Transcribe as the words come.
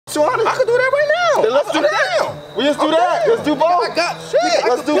200. I could do that right now. Then let's do that. We just do that. Let's do both. I got shit.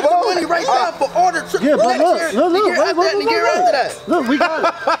 Let's do both. Money right now for order trip. Yeah, but look, we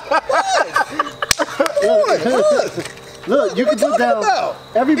got it. Look, you can do that.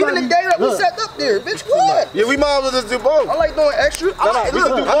 Everybody, even the day that we set up there, bitch, what? Yeah, we might as well just do both. I like doing extra. We can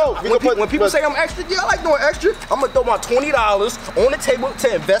do both. When people say I'm extra, yeah, I like doing extra. I'm gonna throw my $20 on the table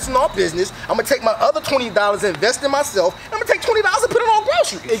to invest in our business. I'm gonna take my other $20 and invest in myself. I'm gonna take $20 and put it on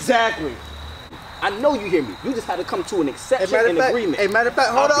groceries. Exactly. I know you hear me. You just had to come to an exception and agreement. Hey, matter of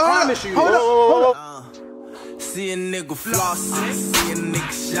fact, hold on. Hold on. See a nigga floss, see a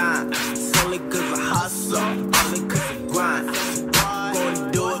nigga shine. It's only cause I hustle, only cause I grind. We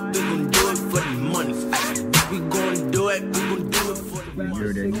gon' do it, we gon' do it for the money. We gon' do it, we gon' do it for the money. You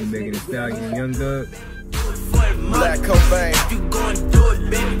heard that new Megan Thee Stallion, Young Thug? Black Cobain. If you gon' do it,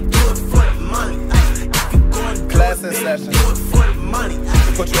 baby, do it for the money. If you gon' do Class it, in baby, session. do it for the money.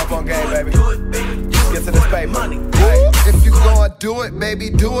 To put you up on game, baby. Get to this paper. Money. If you gon' do it, baby,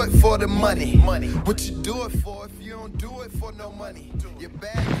 do it for the money. What you do it for if you don't do it for no money? Your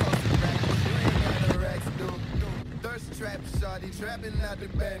bag costs a rack, you ain't got no racks, dude. Thirst trap, shawty, trapping out the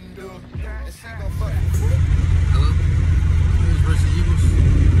bend, dude. And she gon' fuck. Hello? Eagles versus Eagles?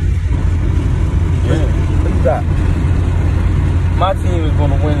 Yeah. What you got? My team is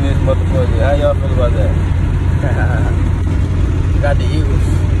gonna win this motherfucker. How y'all feel about that? Got the Eagles.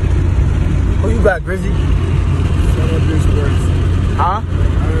 Who you got, Grizzy? I don't do sports. Huh? I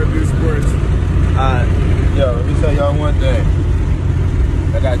don't do sports. Yo, let me tell y'all one thing.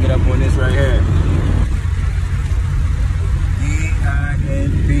 I gotta get up on this right here.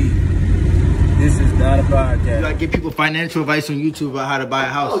 D-I-N-P. This is not a podcast. You gotta give people financial advice on YouTube about how to buy a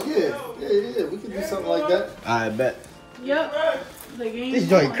house. Oh, yeah. We can do something like that. I bet. Yep. The game. This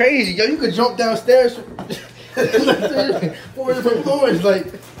joint crazy, yo. You could jump downstairs 4 different floors, like.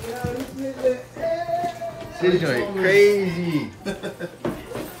 This joint crazy.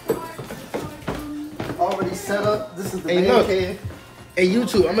 Already set up. This is the Hey, main look. cave. Hey,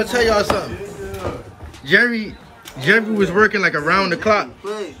 YouTube, I'm gonna tell y'all something. Jerry was working like around the clock.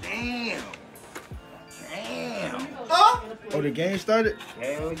 Damn. Oh, the game started?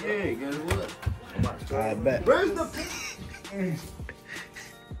 Hell yeah, guess what? I bet. Where's the...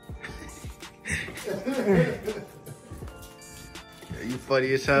 Yeah, you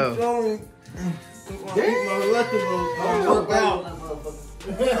funny as hell. I'm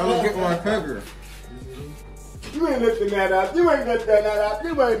gonna get my pepper. You ain't lifting that up. You ain't lifting that up.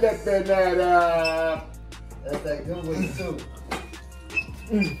 You ain't lifting that up. That's that good one, too.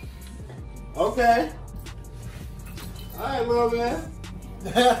 Okay. All right, little man.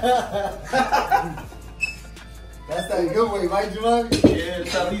 That's that good way, right, Giovanni? Yeah,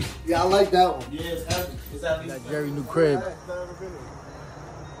 it's at least. Yeah, I like that one. Yeah, it's at least. Jerry new crib.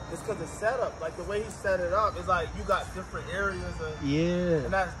 It's because the setup, like the way he set it up, it's like you got different areas Yeah.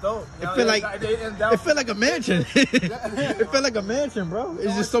 and that's dope. You know? It felt like a mansion. It felt like a mansion, bro.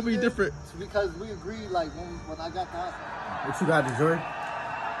 It's just so many different. Because we agreed, like, when I got the house. What you got, DeJoy?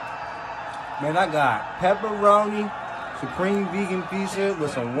 Man, I got pepperoni, supreme vegan pizza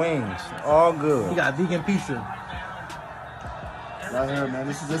with some wings. All good. You got vegan pizza. Right here, man.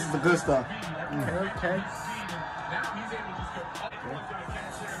 This is the good stuff. Okay.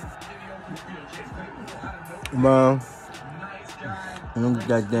 Bro, you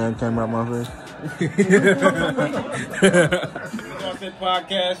goddamn camera out my face.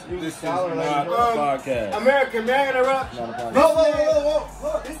 Podcast. This is not a podcast. American, may I interrupt?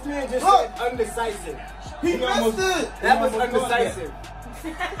 Whoa. This man just said undecisive. He missed it. That was undecisive.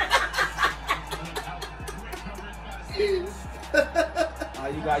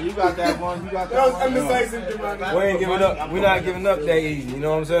 You got that one. You got that That was one. undecisive, Giovanni. We ain't giving up. We're not giving up that easy. You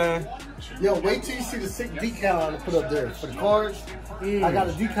know what I'm saying? Yo, wait till you see the sick decal to put up there. For the cards, I got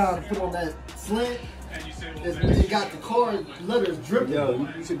a decal to put on that slant. It got the card letters dripping. Yo,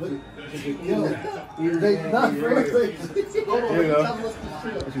 you should put They not crazy. Hold on, There you go. tell us the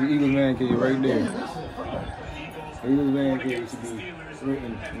shit. That's your Eagles man cave right there. Eagles man cave should be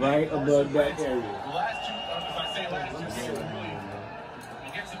written right above that area.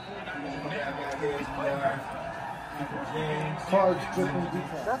 Cards dripping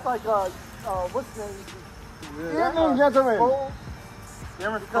decal. That's like, what's the name? Evening, gentlemen.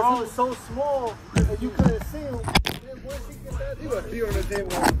 Because he was so small and you couldn't see him. He was be on the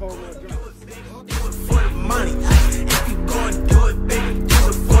table on the phone. For the money. If you gon' do it, baby, do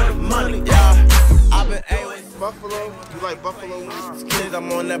it for the money. Yeah. I've been Buffalo? You like buffalo wings? kids,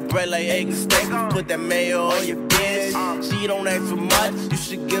 I'm on that bread like egg and steak. Put that mayo on your bitch. She don't ask for much. You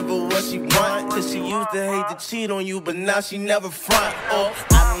should give her what she want. Cause she used to hate to cheat on you, but now she never front. Oh,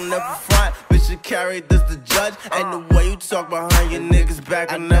 I don't never front. Bitch, you carry this the judge. And the way you talk behind your niggas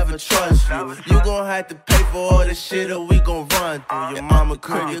back, I never trust you. You gon' have to pay for all the shit or we gon' run through your mama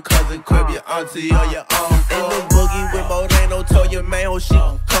crib, your cousin crib, your auntie or your uncle. In the boogie with Moreno, told your man, she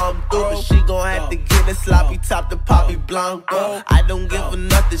gon' come through. But she gon' have to get a sloppy top to Poppy Blanco. I don't give her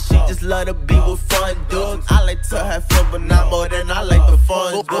nothing, she just love to be with fun dudes. I like to have fun, but not more than I like the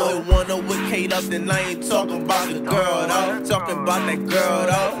fun. Boy, wanna with Kate up, then I ain't talking about the girl, though. Talking about that girl,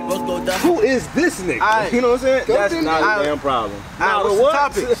 though. Let's go down. Who is this nigga? You know what I'm saying? That's not a damn problem.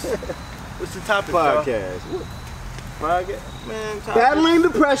 What's the topics? What's the topic, podcast? Podcast? Man, battling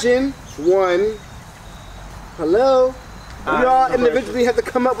depression, one. Hello? We all individually have to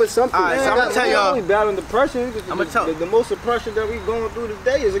come up with something. Alright, so I'm gonna tell y'all. We battling depression. I'm gonna tell the most depression that we going through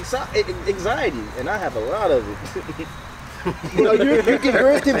today is anxiety, and I have a lot of it. You know,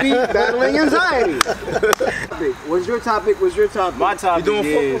 yours can be battling anxiety. What's your topic? My topic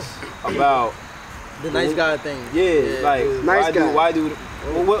is about the nice guy thing. Yeah, like nice guy.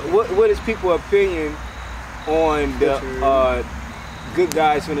 What is people's opinion on the good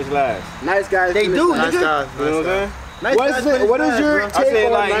guys finish last? Nice guys. They do. Nice guys. You know what I'm saying? Nice what is your take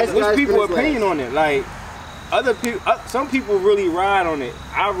on like, nice guys? What's people's opinion on it? Like, other people, some people really ride on it.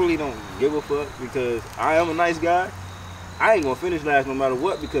 I really don't give a fuck because I am a nice guy. I ain't gonna finish last no matter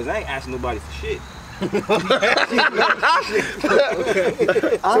what because I ain't asking nobody for shit.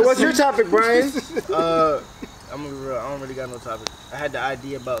 So what's your topic, Brian? I'm gonna be real. I don't really got no topic. I had the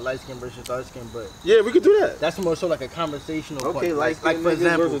idea about light skin versus dark skin, but yeah, we could do that. That's more so like a conversational point. Okay, light skin for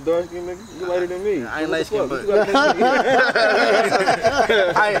example, versus dark skin nigga. You lighter than me. I ain't light skin, but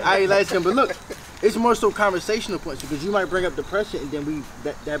I ain't light skin, but look, it's more so conversational points because you might bring up depression and then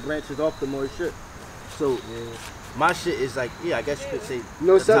that branches off the more shit. So my shit is like, yeah, I guess you could say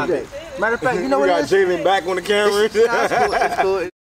no subject. Matter of fact, you know what? We got Jalen back on the camera. It's cool.